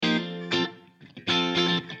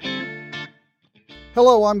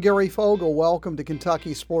Hello, I'm Gary Fogle. Welcome to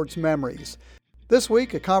Kentucky Sports Memories. This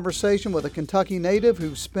week, a conversation with a Kentucky native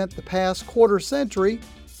who spent the past quarter century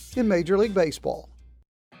in Major League Baseball.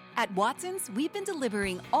 At Watson's, we've been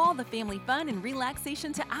delivering all the family fun and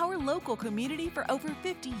relaxation to our local community for over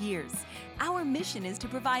 50 years. Our mission is to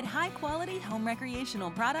provide high-quality home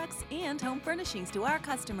recreational products and home furnishings to our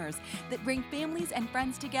customers that bring families and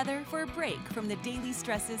friends together for a break from the daily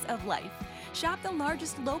stresses of life. Shop the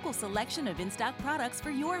largest local selection of in-stock products for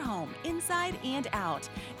your home, inside and out,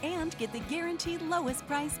 and get the guaranteed lowest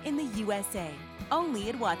price in the USA. Only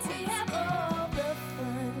at Watson's. We have all the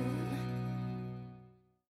fun.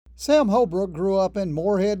 Sam Holbrook grew up in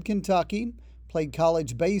Moorhead, Kentucky, played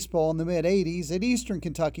college baseball in the mid-'80s at Eastern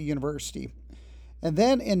Kentucky University, and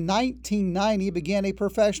then in 1990 began a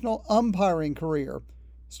professional umpiring career.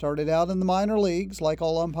 Started out in the minor leagues, like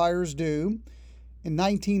all umpires do. In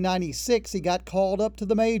 1996, he got called up to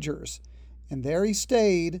the majors, and there he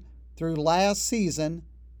stayed through last season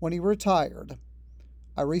when he retired.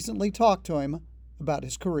 I recently talked to him about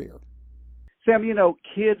his career. Sam, you know,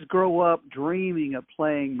 kids grow up dreaming of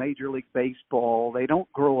playing Major League Baseball. They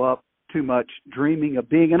don't grow up too much dreaming of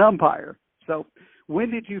being an umpire. So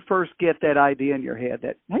when did you first get that idea in your head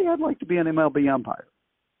that, hey, I'd like to be an MLB umpire?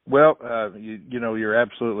 Well, you know, you're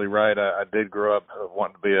absolutely right. I did grow up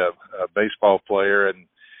wanting to be a baseball player,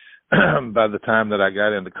 and by the time that I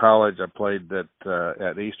got into college, I played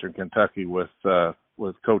at Eastern Kentucky with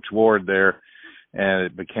Coach Ward there. And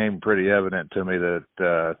it became pretty evident to me that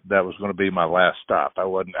that was going to be my last stop. I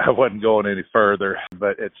wasn't going any further,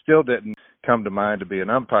 but it still didn't come to mind to be an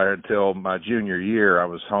umpire until my junior year. I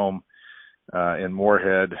was home in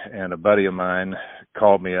Moorhead, and a buddy of mine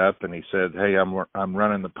called me up and he said, "Hey, I'm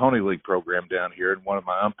running the Pony League program down here, and one of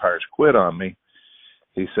my umpires quit on me."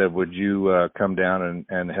 He said, "Would you come down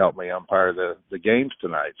and help me umpire the games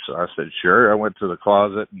tonight?" So I said, "Sure." I went to the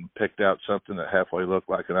closet and picked out something that halfway looked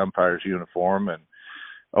like an umpire's uniform and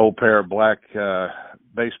old pair of black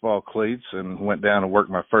baseball cleats, and went down and worked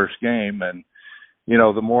my first game. And you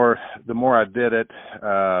know, the more I did it,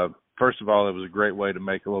 first of all, it was a great way to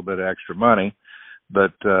make a little bit of extra money.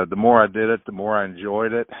 But the more I did it, the more I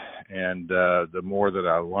enjoyed it, and the more that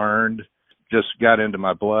I learned, just got into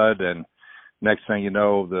my blood. And next thing you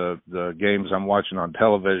know, the games I'm watching on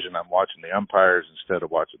television, I'm watching the umpires instead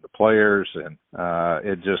of watching the players, and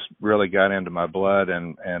it just really got into my blood,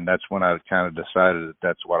 and that's when I kind of decided that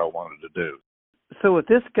that's what I wanted to do. So if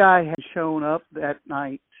this guy had shown up that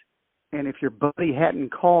night, and if your buddy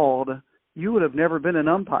hadn't called, you would have never been an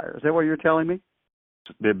umpire. Is that what you're telling me?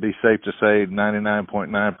 It'd be safe to say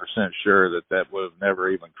 99.9% sure that would have never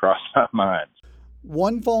even crossed my mind.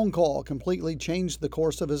 One phone call completely changed the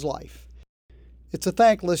course of his life. It's a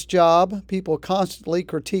thankless job, people constantly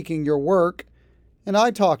critiquing your work, and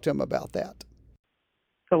I talked to him about that.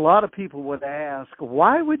 A lot of people would ask,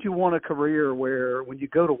 why would you want a career where when you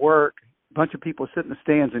go to work, a bunch of people sit in the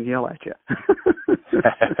stands and yell at you?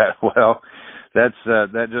 Well,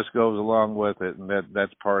 that just goes along with it, and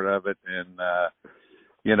that's part of it. And,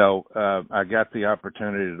 you know, I got the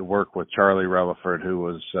opportunity to work with Charlie Relaford, who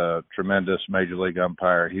was a tremendous Major League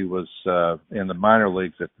umpire. He was in the minor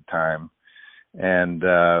leagues at the time. And,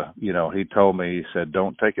 you know, he told me, he said,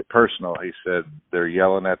 "Don't take it personal." He said, "They're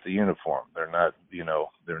yelling at the uniform. They're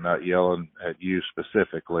not yelling at you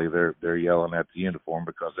specifically. They're yelling at the uniform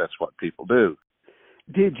because that's what people do."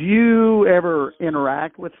 Did you ever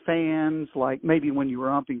interact with fans, like maybe when you were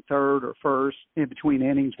umping third or first, in between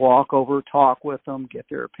innings, walk over, talk with them, get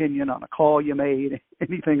their opinion on a call you made,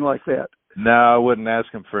 anything like that? No, I wouldn't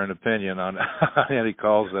ask them for an opinion on any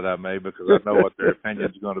calls that I made because I know what their opinion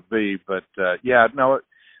is going to be. But, yeah, no,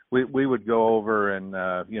 we would go over and,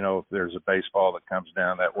 you know, if there's a baseball that comes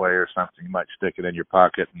down that way or something, you might stick it in your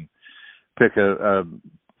pocket and pick a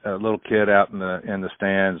little kid out in the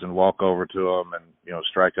stands and walk over to them and, you know,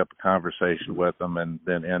 strike up a conversation with them and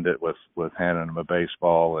then end it with handing them a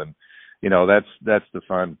baseball. And, you know, that's the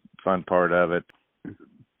fun part of it.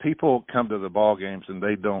 People come to the ball games and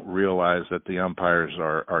they don't realize that the umpires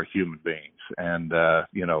are human beings, and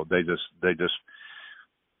you know, they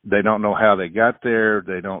don't know how they got there.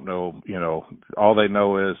 They don't know, you know, all they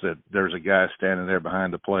know is that there's a guy standing there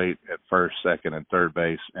behind the plate at first, second, and third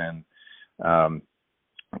base, and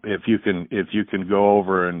if you can go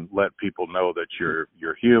over and let people know that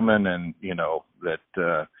you're human, and you know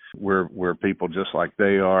that we're people just like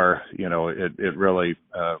they are, you know, it really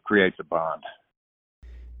creates a bond.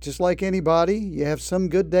 Just like anybody, you have some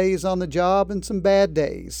good days on the job and some bad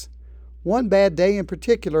days. One bad day in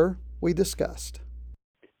particular we discussed.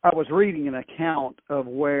 I was reading an account of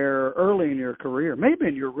where early in your career, maybe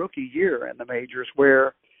in your rookie year in the majors,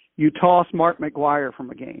 where you tossed Mark McGuire from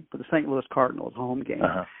a game for the St. Louis Cardinals home game.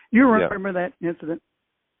 Uh-huh. You remember that incident?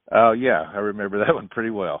 Oh, yeah, I remember that one pretty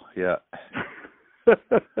well, yeah.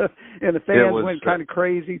 And the fans went kind of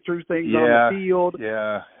crazy, threw things on the field.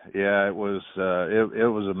 Yeah, it was it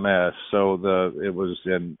was a mess. So it was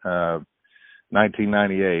in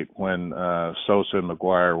 1998 when Sosa and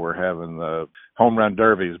McGuire were having the home run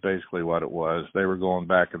derby is basically what it was. They were going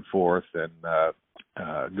back and forth and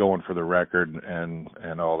going for the record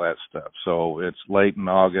and all that stuff. So it's late in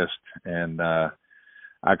August, and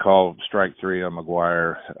I called strike three on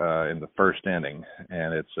McGuire in the first inning,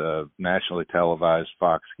 and it's a nationally televised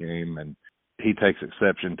Fox game, and he takes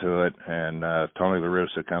exception to it, and Tony La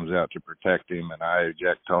Russa comes out to protect him, and I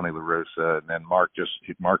eject Tony La Russa, and then Mark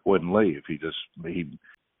wouldn't leave. He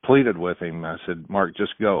pleaded with him. I said, Mark,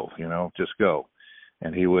 just go, just go.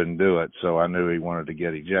 And he wouldn't do it, so I knew he wanted to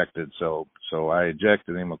get ejected. So I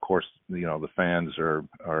ejected him. Of course, the fans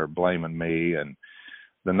are blaming me, and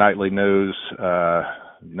the nightly news,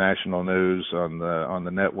 national news on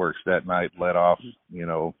the networks that night led off,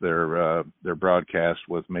 their broadcast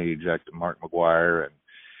with me ejecting Mark McGuire, and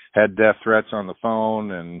had death threats on the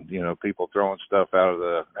phone, and people throwing stuff out of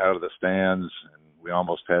the stands, and we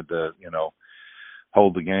almost had to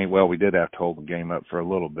hold the game. Well, we did have to hold the game up for a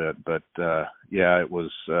little bit, but it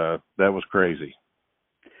was that was crazy.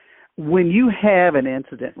 When you have an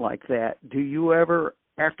incident like that, do you ever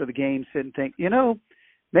after the game sit and think,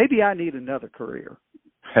 maybe I need another career?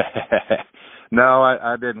 No,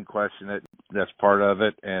 I didn't question it. That's part of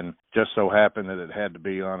it, and just so happened that it had to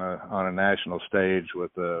be on a national stage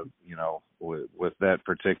with with that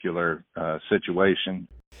particular situation.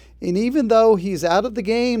 And even though he's out of the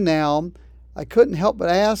game now, I couldn't help but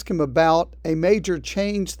ask him about a major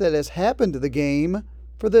change that has happened to the game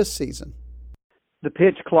for this season. The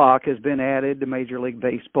pitch clock has been added to Major League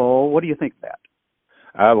Baseball. What do you think of that?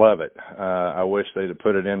 I love it. I wish they'd have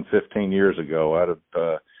put it in 15 years ago. I'd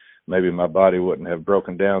have maybe my body wouldn't have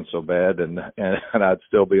broken down so bad, and I'd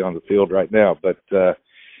still be on the field right now. But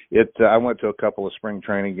I went to a couple of spring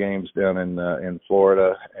training games down in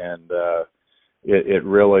Florida, and it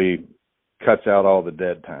really cuts out all the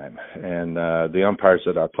dead time. And the umpires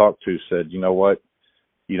that I talked to said, you know what,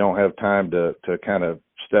 you don't have time to kind of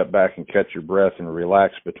step back and catch your breath and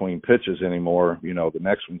relax between pitches anymore. The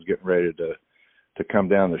next one's getting ready to come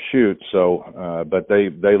down the chute. So, but they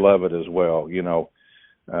love it as well.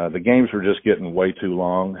 The games were just getting way too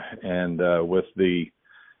long, and with the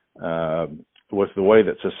way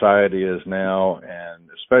that society is now, and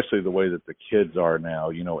especially the way that the kids are now,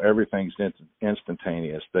 everything's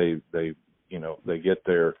instantaneous. They get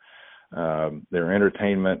their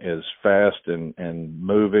entertainment is fast and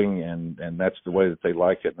moving, and that's the way that they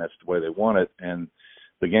like it, and that's the way they want it. And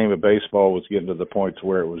the game of baseball was getting to the point to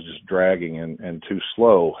where it was just dragging and too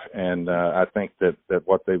slow. And I think that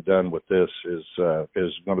what they've done with this is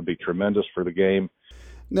going to be tremendous for the game.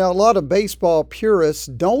 Now, a lot of baseball purists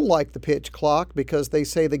don't like the pitch clock because they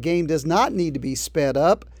say the game does not need to be sped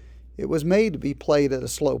up. It was made to be played at a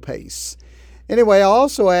slow pace. Anyway, I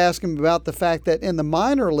also asked him about the fact that in the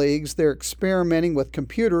minor leagues, they're experimenting with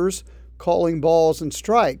computers calling balls and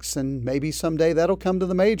strikes, and maybe someday that'll come to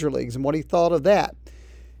the major leagues, and what he thought of that.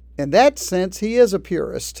 In that sense, he is a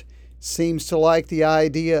purist. Seems to like the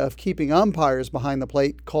idea of keeping umpires behind the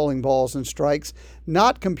plate calling balls and strikes,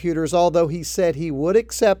 not computers, although he said he would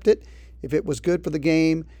accept it if it was good for the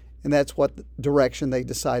game, and that's what direction they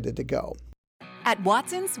decided to go. At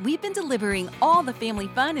Watson's, we've been delivering all the family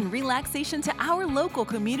fun and relaxation to our local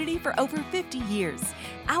community for over 50 years.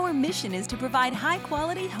 Our mission is to provide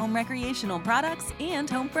high-quality home recreational products and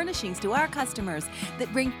home furnishings to our customers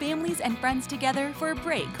that bring families and friends together for a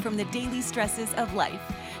break from the daily stresses of life.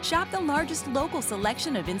 Shop the largest local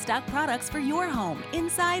selection of in-stock products for your home,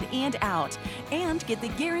 inside and out, and get the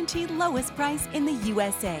guaranteed lowest price in the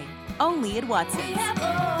USA. Only at Watson's. We have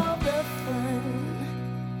all the fun.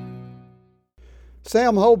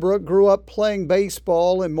 Sam Holbrook grew up playing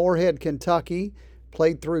baseball in Moorhead, Kentucky,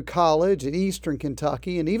 played through college at Eastern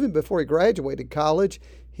Kentucky, and even before he graduated college,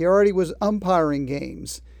 he already was umpiring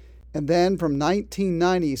games. And then from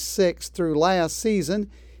 1996 through last season,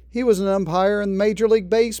 he was an umpire in Major League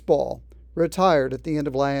Baseball, retired at the end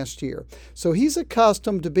of last year. So he's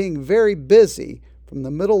accustomed to being very busy from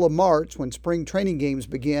the middle of March when spring training games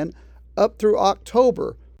begin up through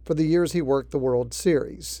October for the years he worked the World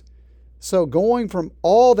Series. So going from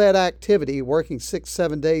all that activity, working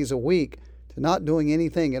 6-7 days a week, to not doing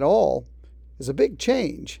anything at all is a big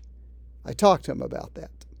change. I talked to him about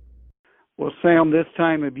that. Well, Sam, this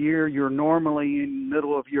time of year, you're normally in the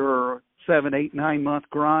middle of your 7, 8, 9 month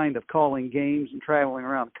grind of calling games and traveling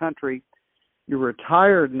around the country. you're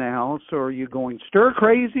retired now, so are you going stir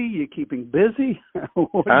crazy? You keeping busy?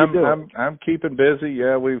 What are you doing? I'm keeping busy.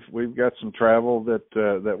 Yeah, we've got some travel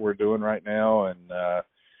that we're doing right now, and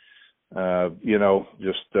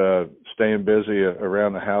just staying busy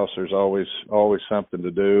around the house. There's always something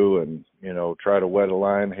to do, and try to wet a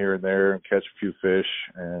line here and there and catch a few fish,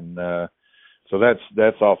 and so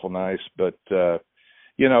that's awful nice. But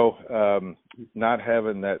not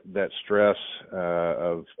having that stress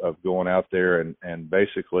of going out there and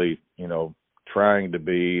basically trying to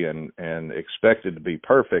be and expected to be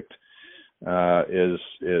perfect is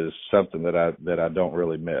something that I don't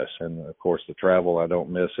really miss. And of course the travel, I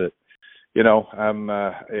don't miss it.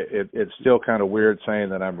 It's still kind of weird saying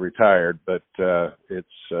that I'm retired, but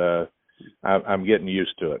I'm getting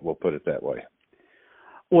used to it. We'll put it that way.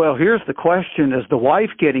 Well, here's the question: is the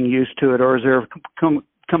wife getting used to it, or is there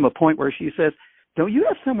come a point where she says, "Don't you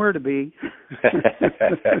have somewhere to be?"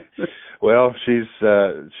 Well, she's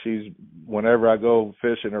whenever I go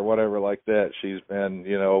fishing or whatever like that, she's been,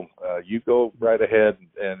 you go right ahead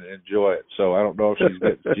and enjoy it. So I don't know if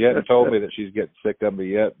she hasn't told me that she's getting sick of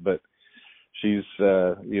me yet, but she's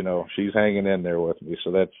she's hanging in there with me.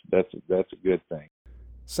 So that's a good thing.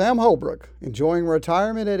 Sam Holbrook, enjoying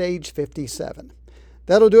retirement at age 57.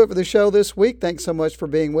 That'll do it for the show this week. Thanks so much for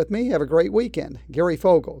being with me. Have a great weekend. Gary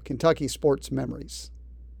Fogle, Kentucky Sports Memories.